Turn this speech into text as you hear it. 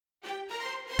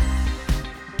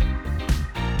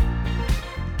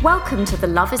Welcome to the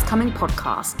Love is Coming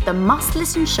podcast, the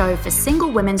must-listen show for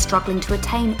single women struggling to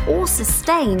attain or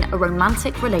sustain a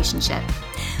romantic relationship.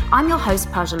 I'm your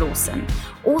host, Persia Lawson,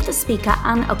 author, speaker,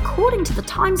 and according to the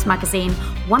Times magazine,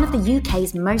 one of the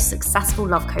UK's most successful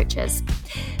love coaches.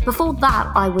 Before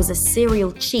that, I was a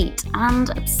serial cheat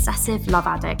and obsessive love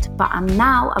addict, but I'm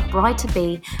now a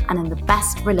bride-to-be and in the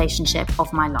best relationship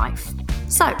of my life.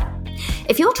 So,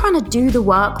 if you're trying to do the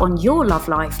work on your love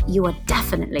life, you are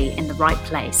definitely in the right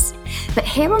place. But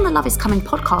here on the Love is Coming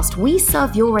podcast, we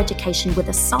serve your education with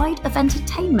a side of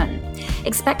entertainment.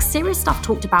 Expect serious stuff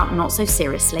talked about not so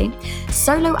seriously,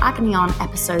 solo agony aunt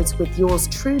episodes with yours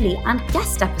truly, and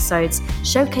guest episodes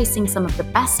showcasing some of the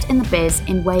best in the biz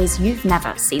in ways you've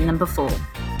never seen them before.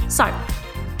 So,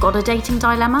 got a dating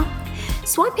dilemma?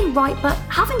 Swiping right but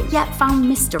haven't yet found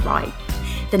Mr. Right?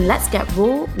 Then let's get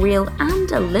raw, real, and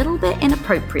a little bit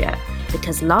inappropriate,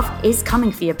 because love is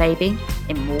coming for you, baby,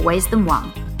 in more ways than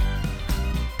one.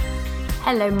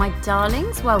 Hello, my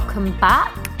darlings. Welcome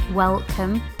back. Right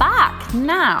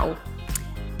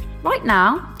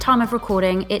now, time of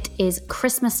recording, it is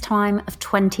Christmas time of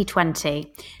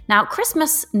 2020. Now,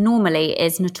 Christmas normally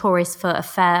is notorious for a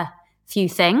fair few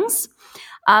things.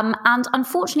 And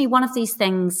unfortunately, one of these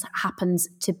things happens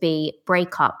to be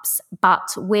breakups.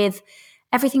 But with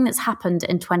everything that's happened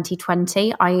in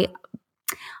 2020, I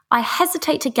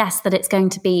hesitate to guess that it's going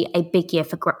to be a big year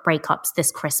for breakups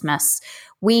this Christmas.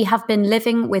 We have been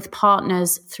living with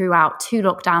partners throughout 2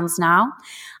 lockdowns now,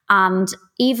 and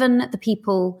even the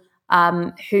people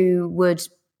who would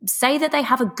say that they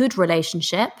have a good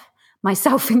relationship,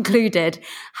 myself included,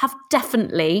 have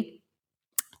definitely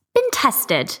been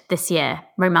tested this year,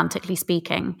 romantically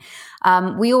speaking.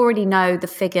 We already know the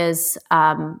figures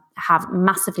have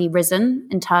massively risen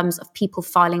in terms of people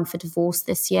filing for divorce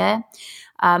this year.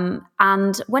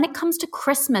 And when it comes to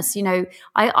Christmas, I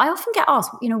often get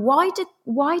asked, why do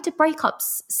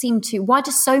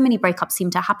so many breakups seem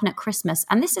to happen at Christmas?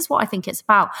 And this is what I think it's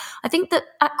about. I think that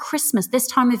at Christmas, this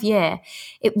time of year,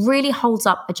 it really holds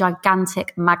up a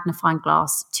gigantic magnifying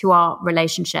glass to our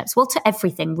relationships. Well, to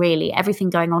everything, really,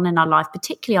 everything going on in our life,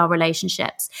 particularly our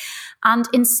relationships. And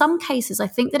in some cases, I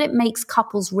think that it makes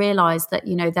couples realize that,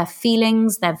 their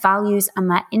feelings, their values, and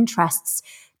their interests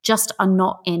just are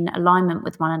not in alignment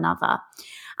with one another.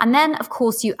 And then, of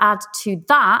course, you add to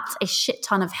that a shit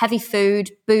ton of heavy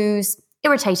food, booze,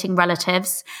 irritating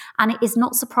relatives, and it is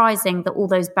not surprising that all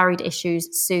those buried issues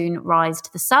soon rise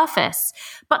to the surface.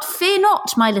 But fear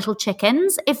not, my little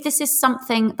chickens. If this is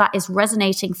something that is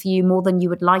resonating for you more than you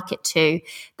would like it to,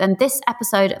 then this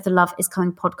episode of the Love is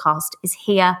Coming podcast is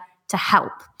here to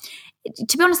help.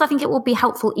 To be honest, I think it will be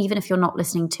helpful even if you're not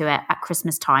listening to it at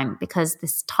Christmas time, because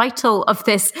this title of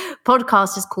this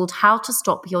podcast is called How to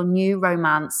Stop Your New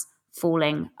Romance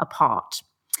Falling Apart.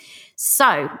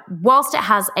 So whilst it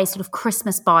has a sort of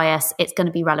Christmas bias, it's going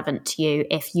to be relevant to you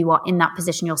if you are in that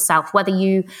position yourself, whether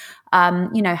you,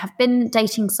 have been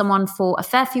dating someone for a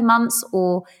fair few months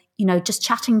or, just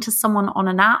chatting to someone on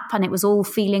an app and it was all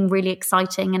feeling really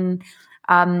exciting and,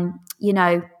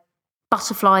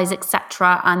 butterflies,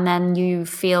 etc. And then you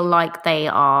feel like they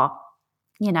are,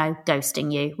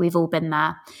 ghosting you. We've all been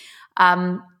there.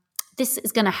 This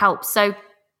is going to help. So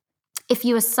if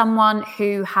you are someone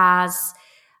who has,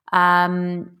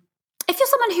 if you're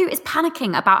someone who is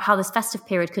panicking about how this festive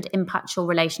period could impact your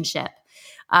relationship,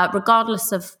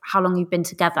 regardless of how long you've been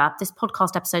together, this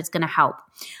podcast episode is going to help.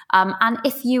 And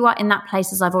if you are in that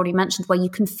place, as I've already mentioned, where you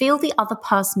can feel the other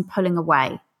person pulling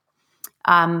away,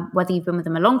 whether you've been with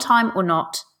them a long time or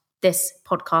not, this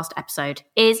podcast episode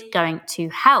is going to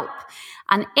help.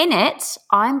 And in it,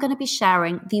 I'm going to be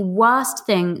sharing the worst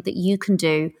thing that you can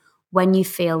do when you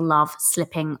feel love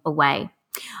slipping away.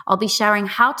 I'll be sharing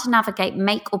how to navigate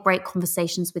make or break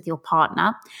conversations with your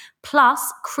partner,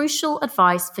 plus crucial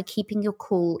advice for keeping your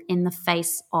cool in the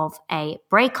face of a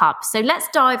breakup. So let's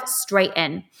dive straight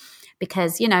in,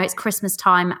 because, it's Christmas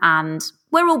time and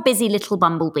we're all busy little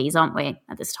bumblebees, aren't we,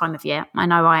 at this time of year? I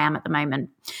know I am at the moment.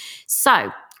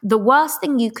 So the worst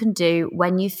thing you can do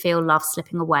when you feel love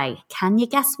slipping away, can you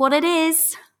guess what it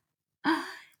is?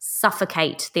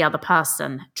 Suffocate the other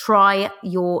person. Try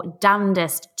your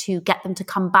damnedest to get them to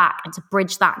come back and to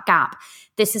bridge that gap.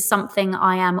 This is something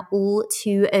I am all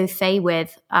too au fait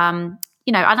with, and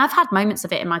I've had moments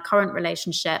of it in my current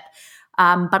relationship,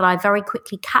 but I very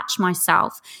quickly catch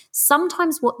myself.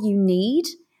 Sometimes what you need,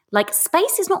 like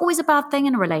space is not always a bad thing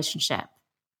in a relationship.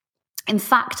 In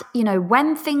fact,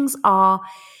 when things are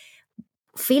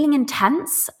feeling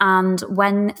intense and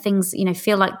when things,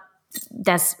 feel like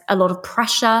there's a lot of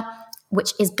pressure,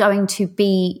 which is going to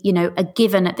be, a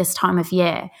given at this time of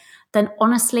year, then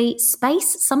honestly,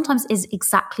 space sometimes is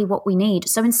exactly what we need.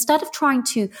 So instead of trying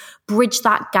to bridge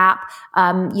that gap,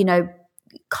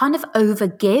 kind of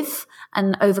overgive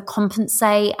and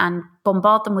overcompensate and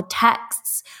bombard them with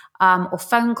texts or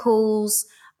phone calls,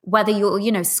 whether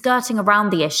you're, skirting around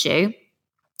the issue,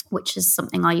 which is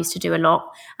something I used to do a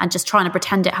lot, and just trying to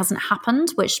pretend it hasn't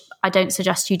happened, which I don't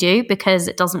suggest you do because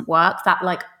it doesn't work. That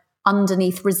like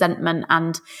underneath resentment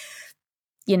and,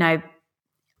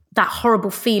 that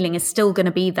horrible feeling is still going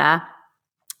to be there.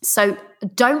 So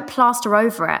don't plaster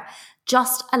over it.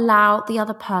 Just allow the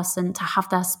other person to have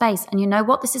their space. And you know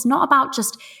what? This is not about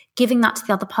just giving that to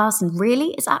the other person.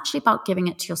 Really, it's actually about giving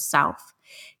it to yourself,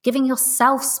 giving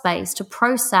yourself space to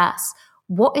process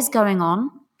what is going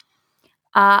on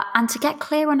and to get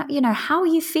clear on, how are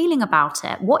you feeling about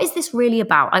it? What is this really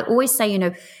about? I always say,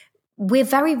 we're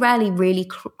very rarely really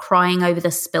crying over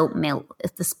the spilt milk.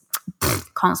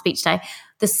 Can't speak today.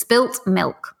 The spilt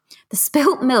milk. The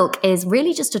spilt milk is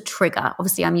really just a trigger.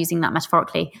 Obviously, I'm using that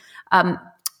metaphorically.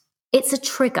 It's a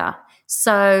trigger.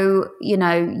 So,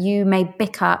 you may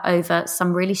bicker over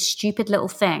some really stupid little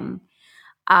thing.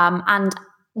 And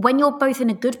when you're both in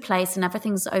a good place and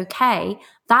everything's okay,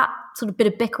 that sort of bit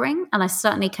of bickering, and I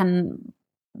certainly can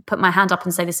put my hand up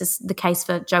and say this is the case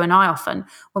for Joe and I often,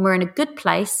 when we're in a good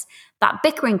place, that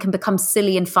bickering can become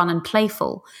silly and fun and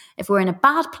playful. If we're in a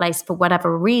bad place for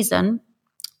whatever reason,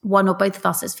 one or both of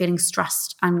us is feeling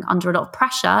stressed and under a lot of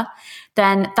pressure,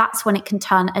 then that's when it can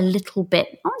turn a little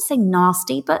bit, I won't say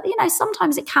nasty, but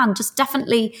sometimes it can, just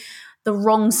definitely the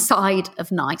wrong side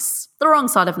of nice. The wrong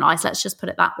side of nice, let's just put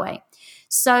it that way.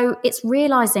 So it's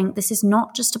realizing this is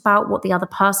not just about what the other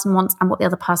person wants and what the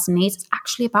other person needs. It's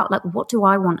actually about like, what do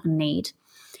I want and need?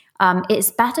 It's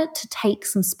better to take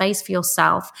some space for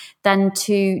yourself than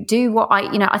to do what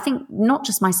I think not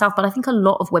just myself, but I think a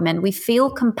lot of women, we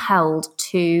feel compelled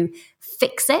to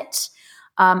fix it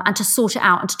and to sort it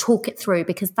out and to talk it through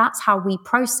because that's how we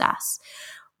process.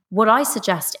 What I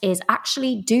suggest is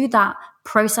actually do that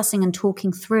processing and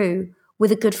talking through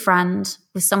with a good friend,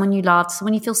 with someone you love,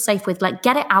 someone you feel safe with, like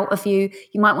get it out of you.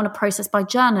 You might want to process by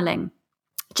journaling.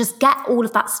 Just get all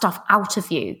of that stuff out of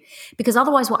you because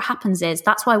otherwise what happens is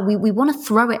that's why we want to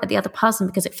throw it at the other person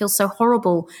because it feels so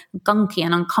horrible, gunky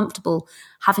and uncomfortable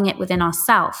having it within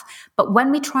ourselves. But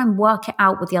when we try and work it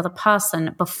out with the other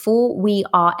person before we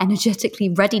are energetically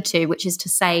ready to, which is to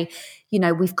say,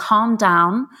 we've calmed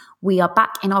down, we are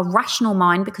back in our rational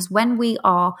mind because when we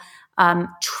are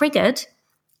triggered,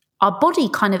 our body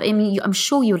kind of, I'm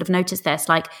sure you would have noticed this,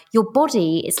 like your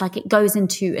body, it's like it goes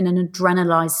into an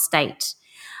adrenalized state.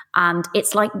 And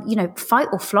it's like, fight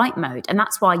or flight mode. And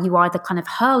that's why you either kind of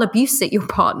hurl abuse at your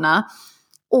partner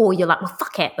or you're like, well,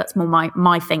 fuck it. That's more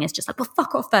my thing is just like, well,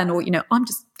 fuck off then. Or, I'm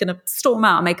just going to storm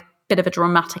out and make a bit of a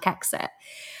dramatic exit.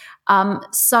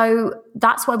 So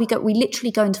that's why we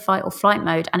literally go into fight or flight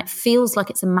mode and it feels like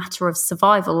it's a matter of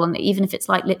survival. And even if it's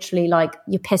like literally like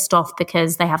you're pissed off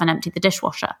because they haven't emptied the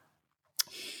dishwasher.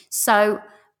 So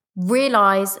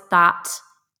realize that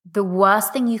the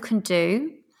worst thing you can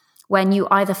do when you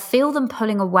either feel them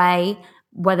pulling away,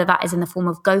 whether that is in the form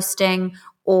of ghosting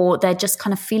or they're just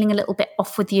kind of feeling a little bit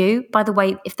off with you. By the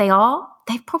way, if they are,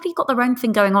 they've probably got their own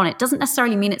thing going on. It doesn't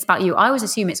necessarily mean it's about you. I always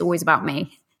assume it's always about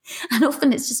me. And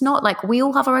often it's just not. Like we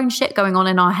all have our own shit going on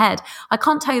in our head. I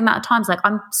can't tell you the amount of times like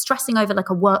I'm stressing over like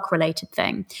a work-related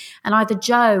thing. And either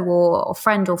Joe or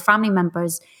friend or family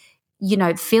members,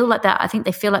 feel like that. I think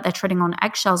they feel like they're treading on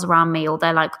eggshells around me or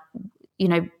they're like,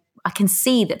 I can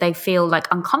see that they feel like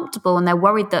uncomfortable and they're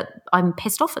worried that I'm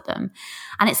pissed off at them.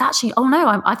 And it's actually, oh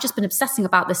no, I've just been obsessing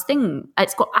about this thing.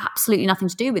 It's got absolutely nothing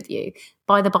to do with you.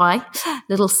 By the by,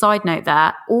 little side note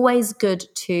there, always good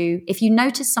to, if you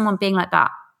notice someone being like that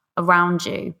around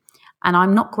you, and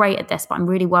I'm not great at this, but I'm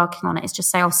really working on it, is just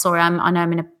say, oh, sorry, I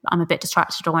know I'm a bit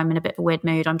distracted or I'm in a bit of a weird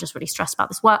mood. I'm just really stressed about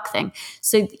this work thing.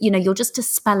 So, you're just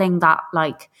dispelling that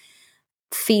like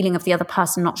feeling of the other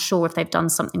person not sure if they've done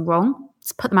something wrong.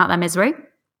 Just put them out their misery.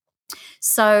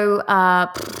 So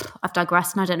I've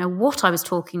digressed and I don't know what I was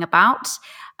talking about.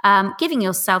 Giving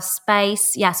yourself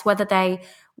space, yes, whether they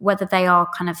are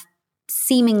kind of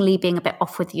seemingly being a bit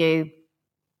off with you,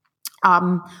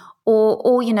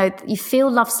 or you feel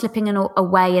love slipping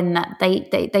away in that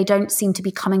they don't seem to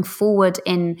be coming forward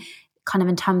in kind of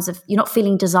in terms of you're not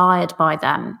feeling desired by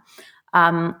them,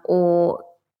 or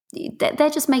they're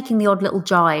just making the odd little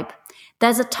jibe.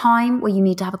 There's a time where you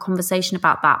need to have a conversation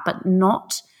about that, but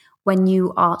not when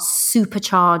you are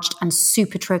supercharged and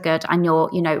super triggered. And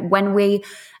when we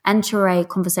enter a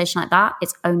conversation like that,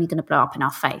 it's only going to blow up in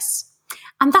our face.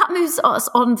 And that moves us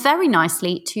on very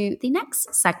nicely to the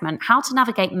next segment, how to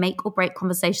navigate make or break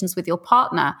conversations with your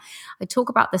partner. I talk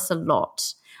about this a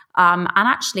lot. And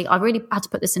actually, I really had to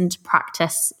put this into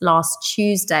practice last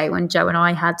Tuesday when Joe and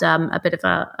I had a bit of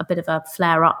a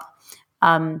flare up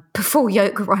before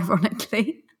yoga,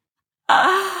 ironically.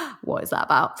 What is that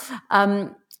about?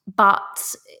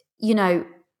 But, you know,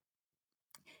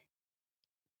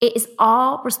 it is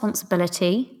our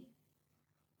responsibility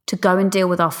to go and deal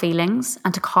with our feelings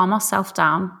and to calm ourselves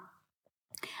down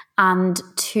and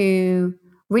to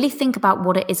really think about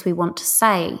what it is we want to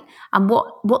say and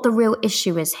what the real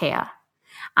issue is here.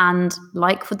 And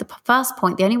like with the first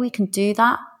point, the only way we can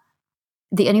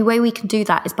do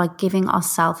that is by giving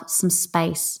ourselves some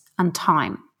space and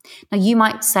time. Now, you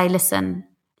might say, listen,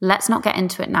 let's not get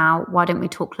into it now. Why don't we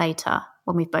talk later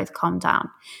when we've both calmed down?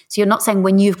 So you're not saying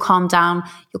when you've calmed down,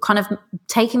 you're kind of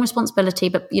taking responsibility,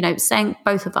 but, you know, saying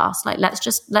both of us, like, let's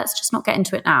just not get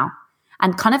into it now,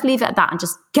 and kind of leave it at that and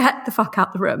just get the fuck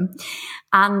out the room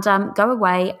and go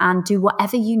away and do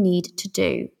whatever you need to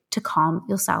do to calm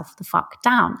yourself the fuck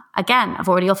down. Again, I've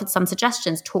already offered some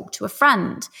suggestions. Talk to a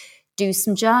friend, do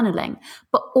some journaling,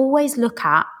 but always look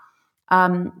at,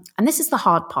 and this is the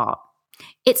hard part.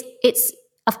 It's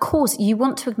of course, you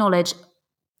want to acknowledge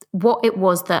what it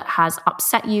was that has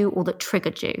upset you or that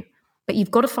triggered you, but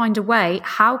you've got to find a way.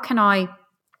 How can I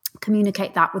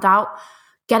communicate that without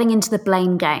getting into the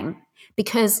blame game?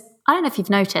 Because I don't know if you've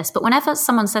noticed, but whenever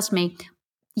someone says to me,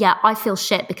 yeah, I feel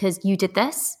shit because you did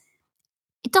this,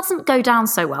 it doesn't go down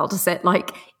so well, does it?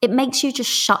 Like, it makes you just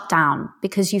shut down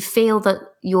because you feel that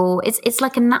it's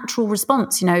like a natural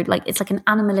response, you know, like it's like an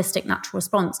animalistic natural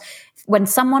response. When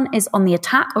someone is on the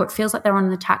attack or it feels like they're on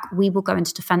an attack, we will go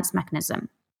into defense mechanism.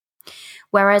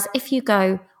 Whereas if you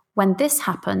go, when this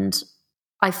happened,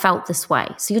 I felt this way.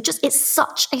 So it's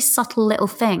such a subtle little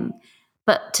thing.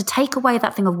 But to take away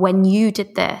that thing of when you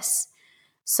did this.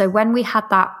 So when we had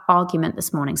that argument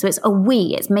this morning, so it's a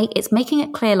we, it's making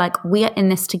it clear, like, we are in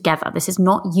this together. This is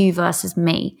not you versus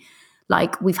me.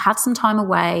 Like, we've had some time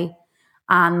away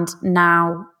and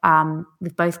now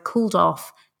we've both cooled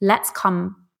off. Let's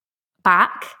come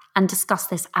back and discuss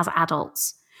this as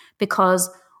adults. Because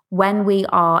when we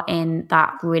are in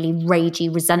that really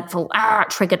ragey, resentful,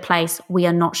 triggered place, we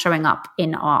are not showing up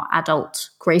in our adult,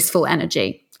 graceful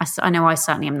energy. I know I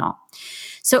certainly am not.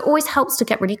 So it always helps to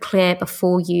get really clear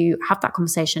before you have that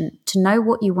conversation, to know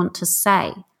what you want to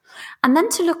say. And then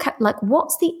to look at, like,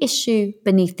 what's the issue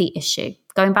beneath the issue?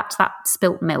 Going back to that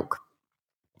spilt milk.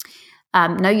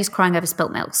 No use crying over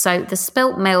spilt milk. So the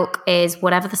spilt milk is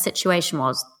whatever the situation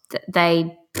was.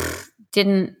 They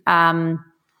didn't... let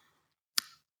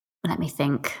me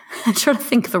think. I'm trying to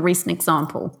think of a recent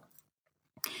example.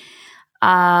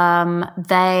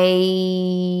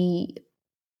 They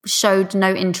showed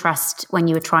no interest when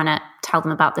you were trying to tell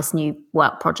them about this new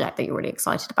work project that you're really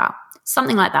excited about.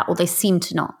 Something like that, or they seem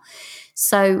to not.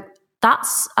 So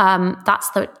that's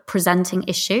the presenting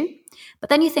issue. But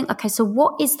then you think, okay, so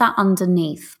what is that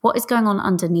underneath? What is going on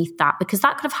underneath that? Because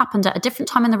that could have happened at a different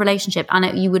time in the relationship and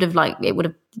it would have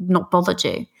not bothered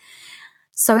you.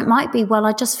 So it might be, well,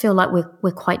 I just feel like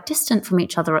we're quite distant from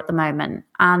each other at the moment.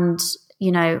 And,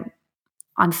 you know,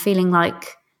 I'm feeling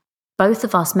like both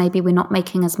of us, maybe we're not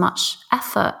making as much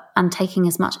effort and taking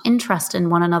as much interest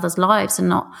in one another's lives, and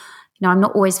not, you know, I'm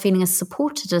not always feeling as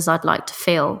supported as I'd like to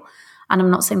feel. And I'm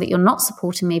not saying that you're not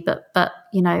supporting me, but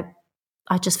you know,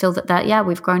 I just feel that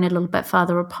we've grown a little bit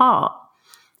further apart.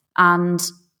 And,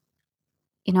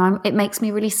 you know, it makes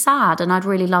me really sad, and I'd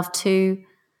really love to,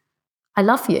 I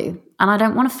love you and I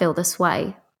don't want to feel this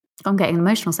way. I'm getting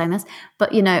emotional saying this,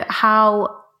 but, you know,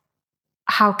 how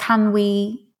can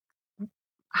we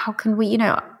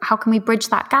bridge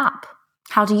that gap?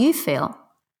 How do you feel?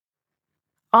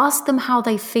 Ask them how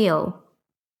they feel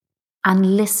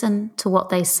and listen to what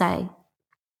they say.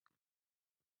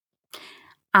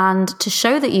 And to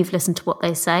show that you've listened to what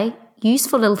they say,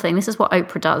 useful little thing, this is what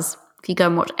Oprah does. If you go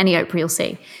and watch any Oprah, you'll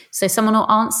see. So someone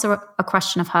will answer a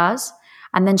question of hers,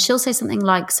 and then she'll say something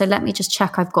like, so let me just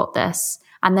check I've got this.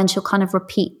 And then she'll kind of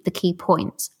repeat the key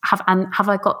points. Have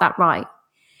I got that right?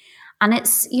 And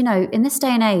it's, you know, in this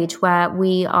day and age where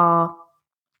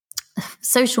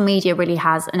social media really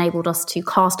has enabled us to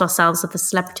cast ourselves as the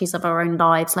celebrities of our own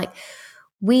lives. Like,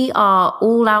 we are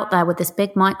all out there with this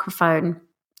big microphone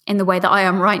in the way that I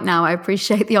am right now. I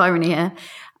appreciate the irony here.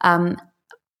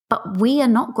 But we are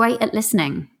not great at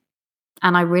listening.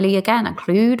 And I really, again,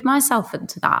 include myself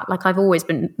into that. Like, I've always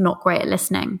been not great at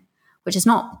listening, which is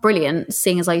not brilliant,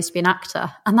 seeing as I used to be an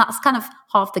actor. And that's kind of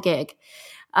half the gig.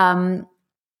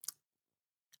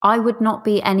 I would not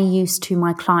be any use to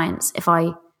my clients if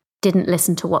I didn't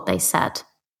listen to what they said.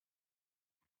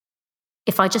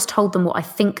 if I just told them what I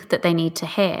think that they need to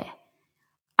hear,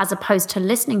 as opposed to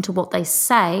listening to what they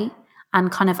say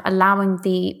and kind of allowing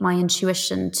my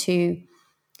intuition to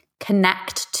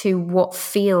connect to what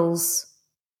feels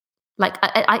like.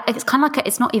 It's kind of like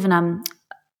it's not even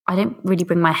I don't really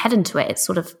bring my head into it. It's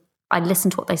sort of I listen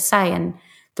to what they say and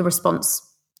the response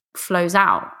flows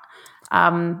out,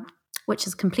 which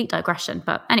is complete digression.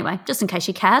 But anyway, just in case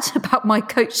you cared about my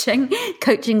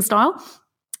coaching style.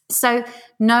 So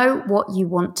know what you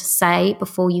want to say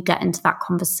before you get into that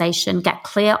conversation. Get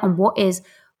clear on what is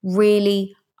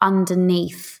really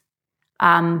underneath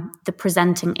the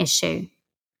presenting issue.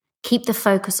 Keep the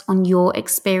focus on your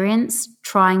experience,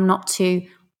 trying not to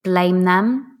blame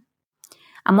them.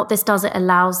 And what this does, it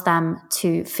allows them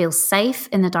to feel safe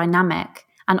in the dynamic.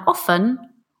 And often,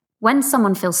 when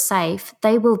someone feels safe,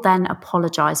 they will then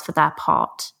apologize for their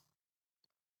part.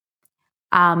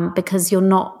 Because you're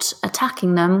not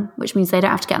attacking them, which means they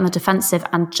don't have to get on the defensive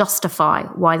and justify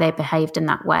why they behaved in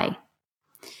that way.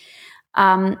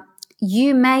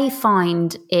 You may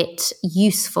find it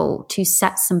useful to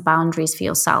set some boundaries for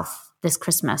yourself this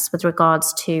Christmas with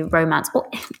regards to romance, or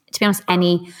to be honest,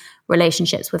 any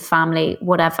relationships with family,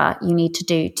 whatever you need to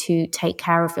do to take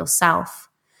care of yourself.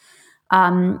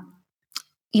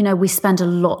 We spend a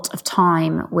lot of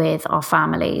time with our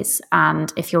families,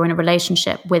 and if you're in a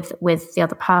relationship with the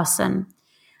other person,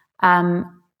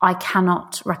 I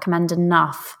cannot recommend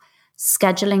enough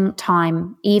scheduling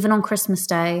time, even on Christmas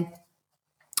Day,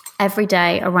 every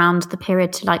day around the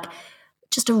period, to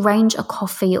just arrange a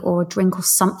coffee or a drink or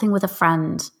something with a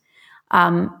friend,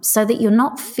 so that you're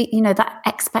not, that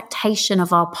expectation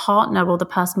of our partner or the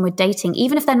person we're dating,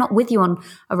 even if they're not with you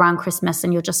around Christmas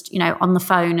and you're just, on the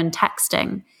phone and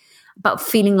texting, but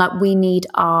feeling like we need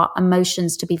our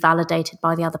emotions to be validated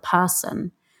by the other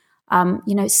person.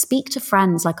 Speak to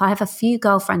friends. Like I have a few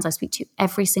girlfriends I speak to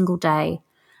every single day,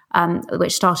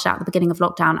 which started out at the beginning of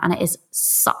lockdown. And it is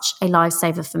such a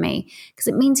lifesaver for me because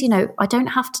it means, I don't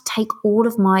have to take all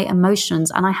of my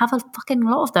emotions, and I have a fucking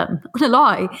lot of them. I'm not going to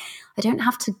lie. I don't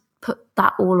have to put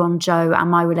that all on Joe and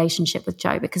my relationship with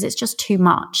Joe because it's just too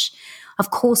much. Of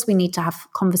course, we need to have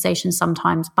conversations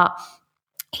sometimes, but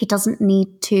he doesn't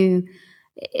need to,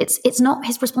 it's not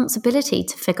his responsibility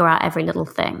to figure out every little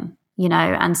thing,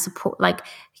 and support. Like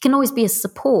he can always be a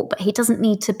support, but he doesn't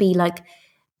need to be like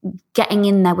getting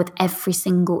in there with every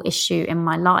single issue in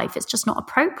my life. It's just not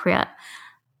appropriate.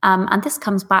 And this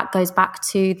goes back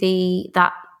to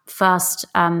that first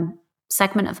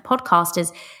segment of the podcast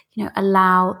is,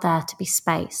 allow there to be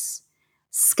space,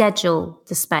 schedule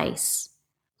the space,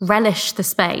 relish the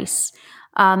space.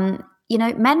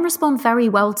 Men respond very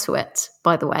well to it,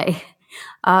 by the way.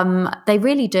 They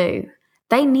really do.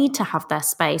 They need to have their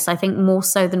space, I think, more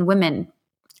so than women.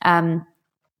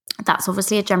 That's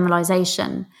obviously a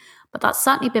generalization, but that's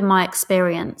certainly been my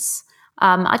experience.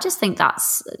 I just think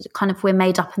that's kind of, we're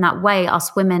made up in that way.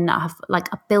 Us women are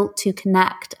built to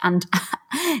connect and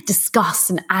discuss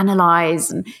and analyze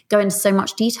and go into so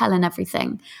much detail and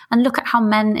everything. And look at how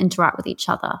men interact with each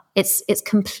other. It's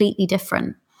completely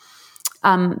different.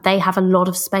 They have a lot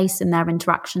of space in their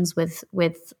interactions with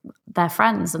their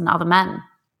friends and other men.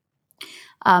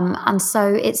 And so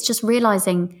it's just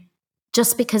realizing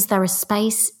just because there is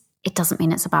space, it doesn't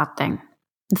mean it's a bad thing.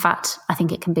 In fact, I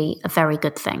think it can be a very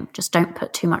good thing. Just don't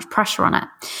put too much pressure on it.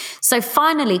 So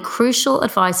finally, crucial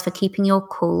advice for keeping your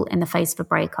cool in the face of a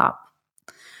breakup.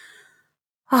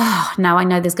 Now I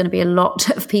know there's going to be a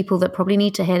lot of people that probably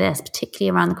need to hear this,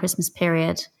 particularly around the Christmas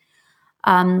period.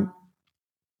 I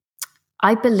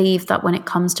believe that when it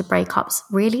comes to breakups,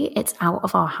 really it's out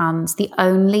of our hands. The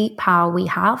only power we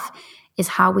have is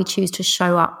how we choose to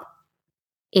show up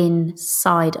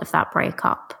inside of that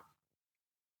breakup.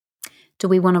 Do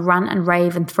we want to rant and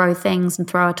rave and throw things and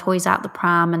throw our toys out the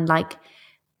pram and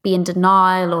be in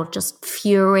denial or just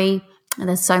fury? And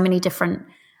there's so many different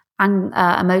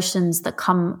emotions that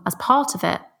come as part of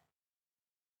it.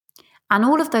 And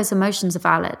all of those emotions are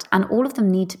valid and all of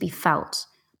them need to be felt.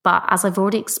 But as I've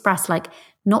already expressed,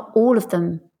 not all of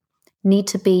them need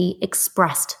to be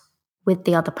expressed with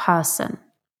the other person.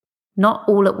 Not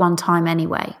all at one time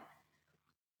anyway.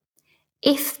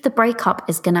 If the breakup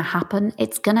is going to happen,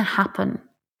 it's going to happen.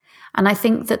 And I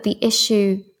think that the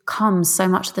issue comes so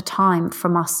much of the time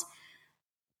from us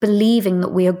believing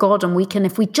that we are God and we can,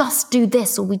 if we just do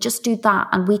this or we just do that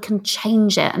and we can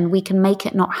change it and we can make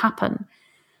it not happen.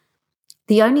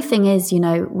 The only thing is,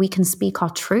 we can speak our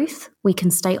truth, we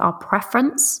can state our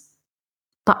preference,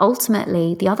 but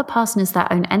ultimately the other person is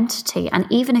their own entity. And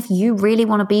even if you really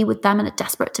want to be with them and are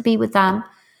desperate to be with them,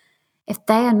 if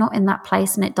they are not in that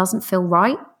place and it doesn't feel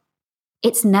right,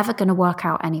 it's never going to work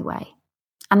out anyway.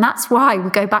 And that's why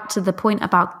we go back to the point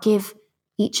about give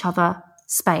each other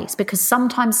space, because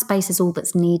sometimes space is all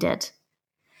that's needed.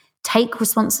 Take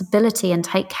responsibility and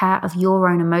take care of your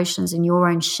own emotions and your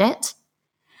own shit.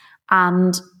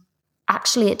 And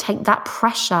actually take that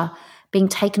pressure being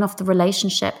taken off the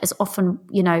relationship is often,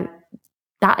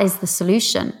 that is the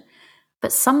solution.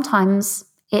 But sometimes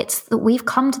it's that we've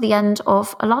come to the end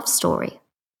of a love story.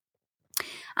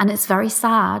 And it's very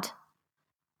sad.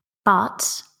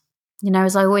 But,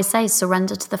 as I always say,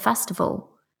 surrender to the festival.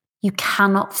 You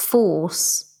cannot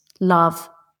force love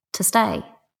to stay.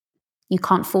 You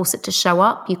can't force it to show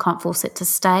up. You can't force it to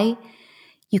stay.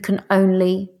 You can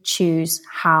only choose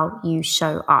how you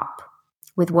show up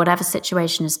with whatever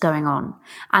situation is going on.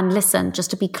 And listen, just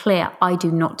to be clear, I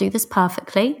do not do this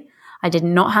perfectly. I did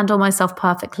not handle myself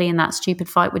perfectly in that stupid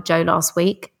fight with Joe last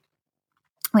week.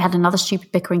 We had another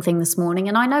stupid bickering thing this morning,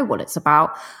 and I know what it's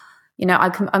about.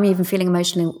 I'm even feeling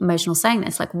emotional saying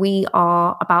this. Like, we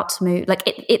are about to move. Like,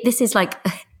 this is like,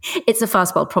 it's a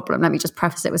first world problem. Let me just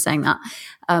preface it with saying that.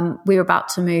 We're about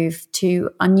to move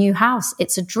to a new house.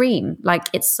 It's a dream. Like,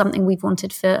 it's something we've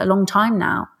wanted for a long time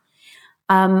now.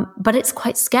 But it's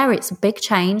quite scary. It's a big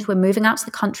change. We're moving out to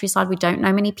the countryside. We don't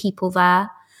know many people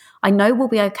there. I know we'll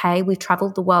be okay. We've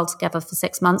traveled the world together for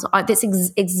 6 months. That's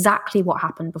exactly what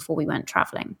happened before we went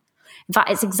traveling. In fact,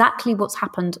 it's exactly what's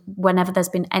happened whenever there's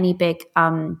been any big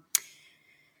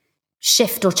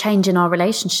shift or change in our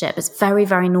relationship. It's very,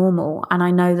 very normal. And I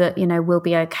know that, we'll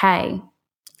be okay.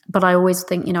 But I always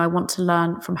think, I want to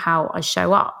learn from how I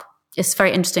show up. It's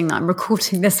very interesting that I'm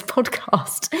recording this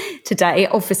podcast today.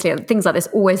 Obviously, things like this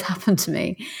always happen to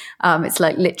me. It's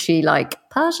like literally like,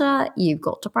 Persia, you've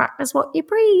got to practice what you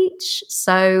preach.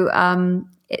 So,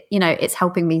 it's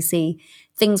helping me see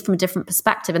things from a different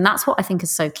perspective. And that's what I think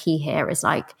is so key here, is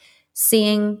like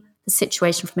seeing the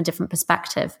situation from a different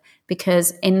perspective.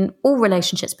 Because in all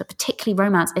relationships, but particularly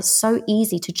romance, it's so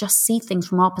easy to just see things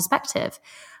from our perspective.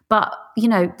 But,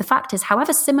 the fact is,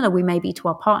 however similar we may be to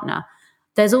our partner,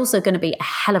 there's also going to be a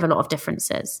hell of a lot of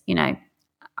differences.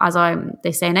 As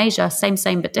they say in Asia,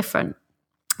 same, but different.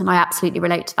 And I absolutely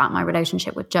relate to that in my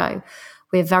relationship with Joe.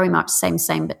 We're very much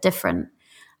same, but different.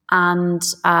 And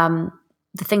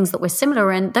the things that we're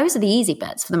similar in, those are the easy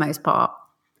bits for the most part.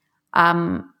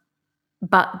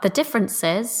 But the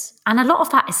differences, and a lot of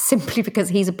that is simply because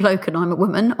he's a bloke and I'm a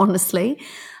woman, honestly.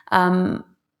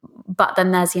 But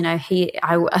then there's,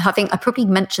 I think I probably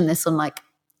mentioned this on like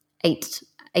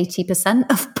 80%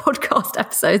 of podcast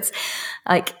episodes.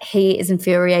 Like, he is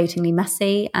infuriatingly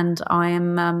messy and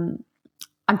I'm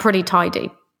pretty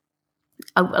tidy.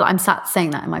 I'm sat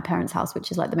saying that in my parents' house,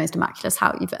 which is like the most immaculate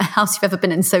house you've ever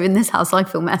been in. So in this house, I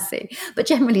feel messy. But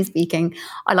generally speaking,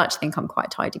 I like to think I'm quite a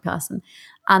tidy person.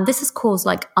 And this has caused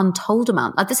like untold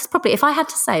amount. Like, this is probably, if I had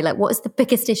to say, like, what is the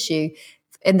biggest issue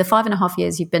in the 5.5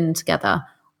 years you've been together?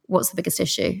 What's the biggest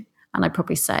issue? And I'd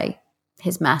probably say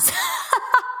his mess.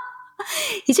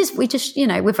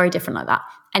 We're very different like that.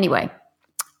 Anyway,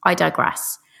 I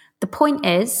digress. The point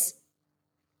is,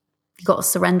 you got to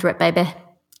surrender it, baby.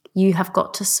 You have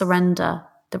got to surrender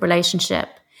the relationship.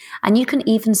 And you can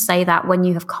even say that when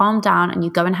you have calmed down and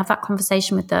you go and have that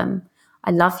conversation with them.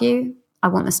 I love you. I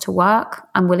want this to work.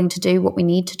 I'm willing to do what we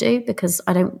need to do because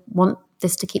I don't want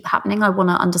this to keep happening. I want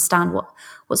to understand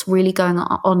what's really going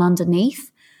on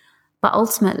underneath. But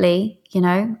ultimately,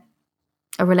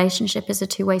 a relationship is a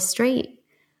two-way street.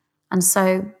 And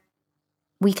so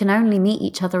we can only meet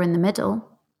each other in the middle,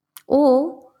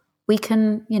 or we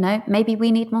can, maybe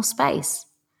we need more space.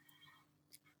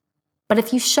 But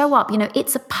if you show up,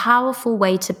 it's a powerful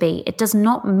way to be. It does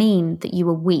not mean that you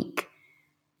are weak.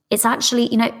 It's actually,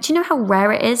 do you know how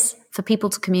rare it is for people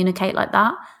to communicate like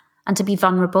that and to be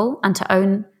vulnerable and to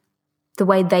own the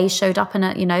way they showed up in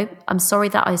it? I'm sorry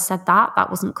that I said that. That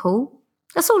wasn't cool.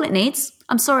 That's all it needs.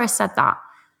 I'm sorry I said that.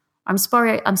 I'm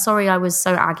sorry I was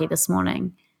so aggy this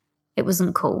morning. It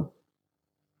wasn't cool.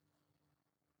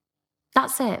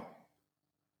 That's it.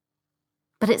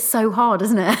 But it's so hard,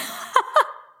 isn't it?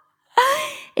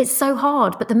 It's so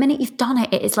hard. But the minute you've done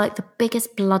it, it is like the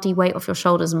biggest bloody weight off your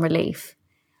shoulders and relief.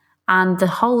 And the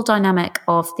whole dynamic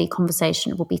of the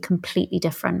conversation will be completely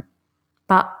different.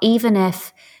 But even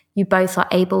if you both are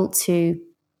able to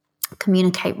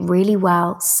communicate really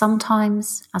well,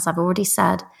 sometimes, as I've already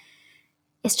said,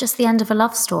 it's just the end of a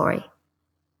love story.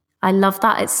 I love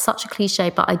that. It's such a cliche,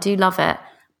 but I do love it.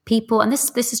 People, and this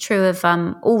is true of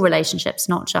all relationships,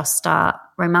 not just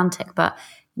romantic, but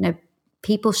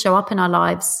people show up in our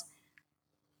lives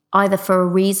either for a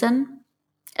reason,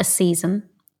 a season,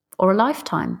 or a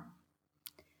lifetime.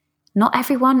 Not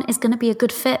everyone is going to be a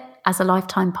good fit as a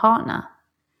lifetime partner.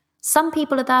 Some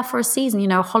people are there for a season,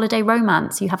 a holiday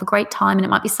romance. You have a great time and it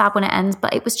might be sad when it ends,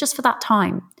 but it was just for that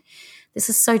time. This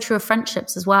is so true of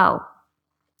friendships as well.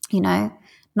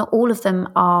 Not all of them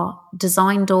are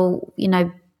designed or,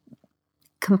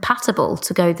 compatible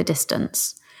to go the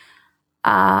distance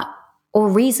or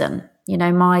reason.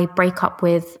 My breakup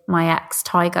with my ex,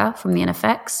 Tiger, from the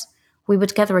NFX, we were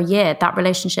together a year. That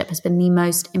relationship has been the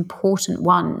most important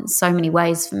one in so many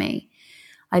ways for me.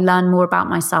 I learned more about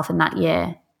myself in that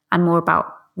year and more about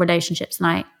relationships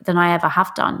than I ever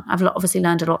have done. I've obviously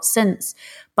learned a lot since,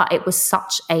 but it was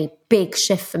such a big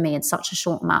shift for me in such a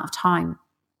short amount of time.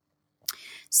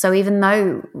 So even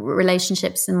though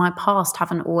relationships in my past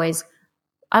haven't always,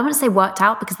 I wouldn't say worked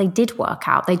out, because they did work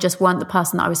out. They just weren't the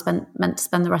person that I was meant to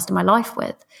spend the rest of my life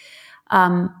with.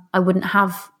 I wouldn't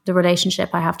have the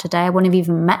relationship I have today. I wouldn't have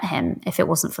even met him if it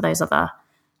wasn't for those other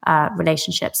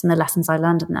relationships and the lessons I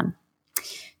learned in them.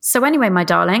 So anyway, my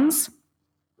darlings,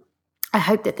 I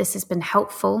hope that this has been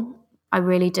helpful. I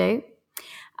really do.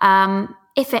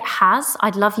 If it has,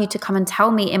 I'd love you to come and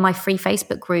tell me in my free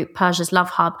Facebook group, Persia's Love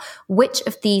Hub, which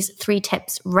of these 3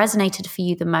 tips resonated for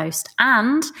you the most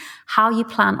and how you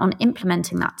plan on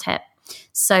implementing that tip.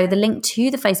 So the link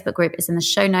to the Facebook group is in the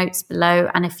show notes below.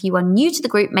 And if you are new to the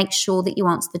group, make sure that you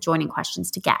answer the joining questions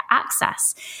to get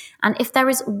access. And if there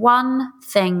is one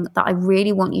thing that I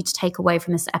really want you to take away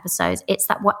from this episode, it's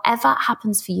that whatever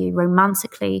happens for you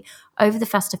romantically over the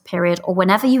festive period or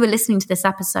whenever you were listening to this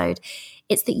episode,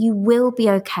 it's that you will be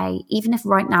okay, even if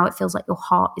right now it feels like your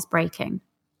heart is breaking.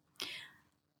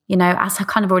 As I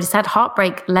kind of already said,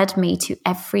 heartbreak led me to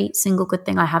every single good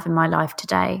thing I have in my life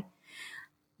today.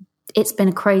 It's been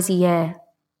a crazy year.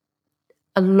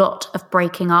 A lot of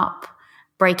breaking up,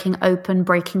 breaking open,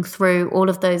 breaking through. All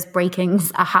of those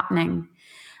breakings are happening.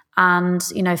 And,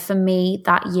 for me,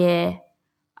 that year,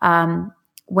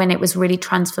 when it was really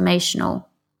transformational,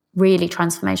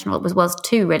 it was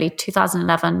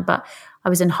 2011, but I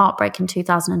was in heartbreak in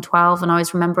 2012, and I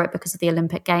always remember it because of the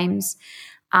Olympic Games.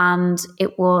 And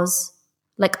it was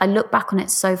like, I look back on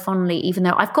it so fondly, even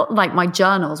though I've got like my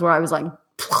journals where I was like,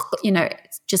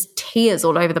 it's just tears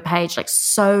all over the page, like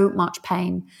so much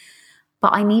pain.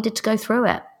 But I needed to go through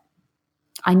it.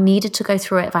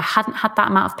 If I hadn't had that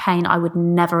amount of pain, I would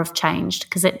never have changed,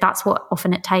 because that's what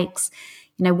often it takes.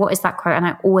 What is that quote? And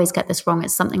I always get this wrong.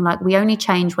 It's something like, we only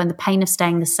change when the pain of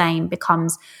staying the same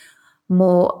becomes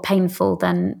more painful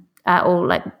than, or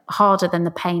like harder than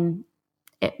the pain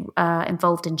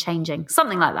involved in changing.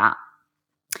 Something like that.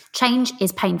 Change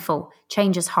is painful.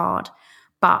 Change is hard.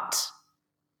 But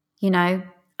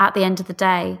at the end of the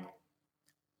day,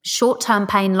 short-term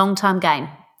pain, long-term gain.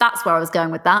 That's where I was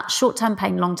going with that. Short-term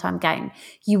pain, long-term gain.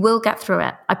 You will get through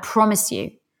it. I promise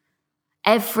you.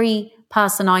 Every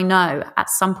person I know at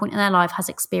some point in their life has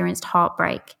experienced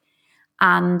heartbreak.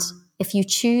 And if you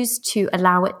choose to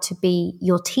allow it to be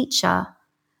your teacher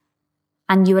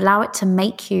and you allow it to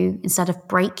make you instead of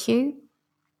break you,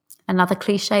 another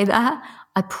cliche there,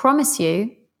 I promise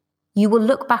you, you will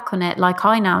look back on it like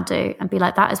I now do and be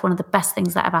like, that is one of the best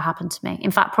things that ever happened to me.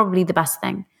 In fact, probably the best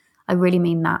thing. I really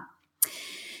mean that.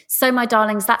 So my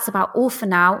darlings, that's about all for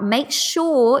now. Make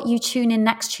sure you tune in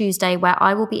next Tuesday, where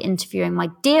I will be interviewing my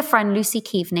dear friend Lucy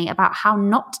Keaveney about how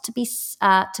not to be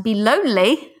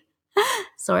lonely.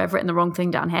 Sorry, I've written the wrong thing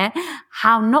down here.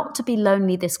 How not to be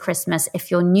lonely this Christmas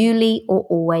if you're newly or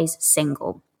always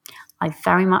single. I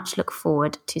very much look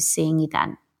forward to seeing you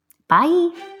then.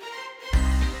 Bye.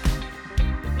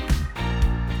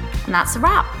 And that's a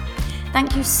wrap.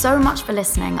 Thank you so much for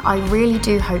listening. I really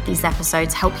do hope these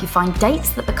episodes help you find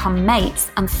dates that become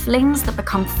mates and flings that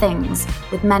become things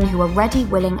with men who are ready,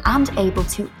 willing, and able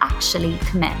to actually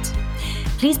commit.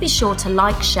 Please be sure to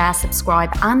like, share,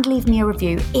 subscribe, and leave me a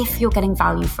review if you're getting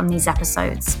value from these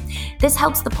episodes. This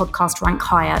helps the podcast rank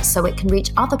higher so it can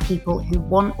reach other people who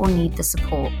want or need the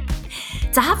support.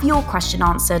 To have your question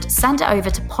answered, send it over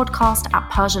to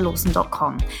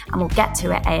podcast@persialawson.com and we'll get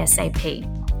to it ASAP.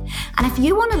 And if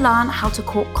you want to learn how to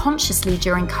court consciously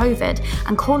during COVID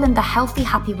and call in the healthy,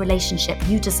 happy relationship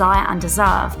you desire and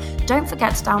deserve, don't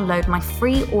forget to download my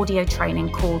free audio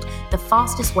training called The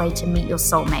Fastest Way to Meet Your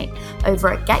Soulmate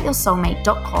over at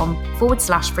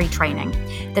getyoursoulmate.com/free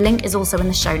training. The link is also in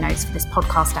the show notes for this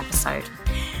podcast episode.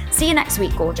 See you next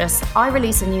week, gorgeous. I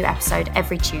release a new episode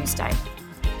every Tuesday.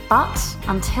 But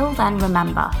until then,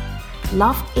 remember,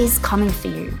 love is coming for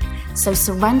you. So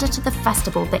surrender to the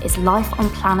festival that is life on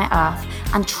planet Earth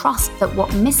and trust that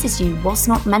what misses you was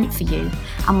not meant for you,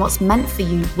 and what's meant for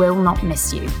you will not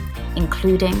miss you,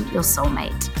 including your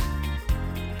soulmate.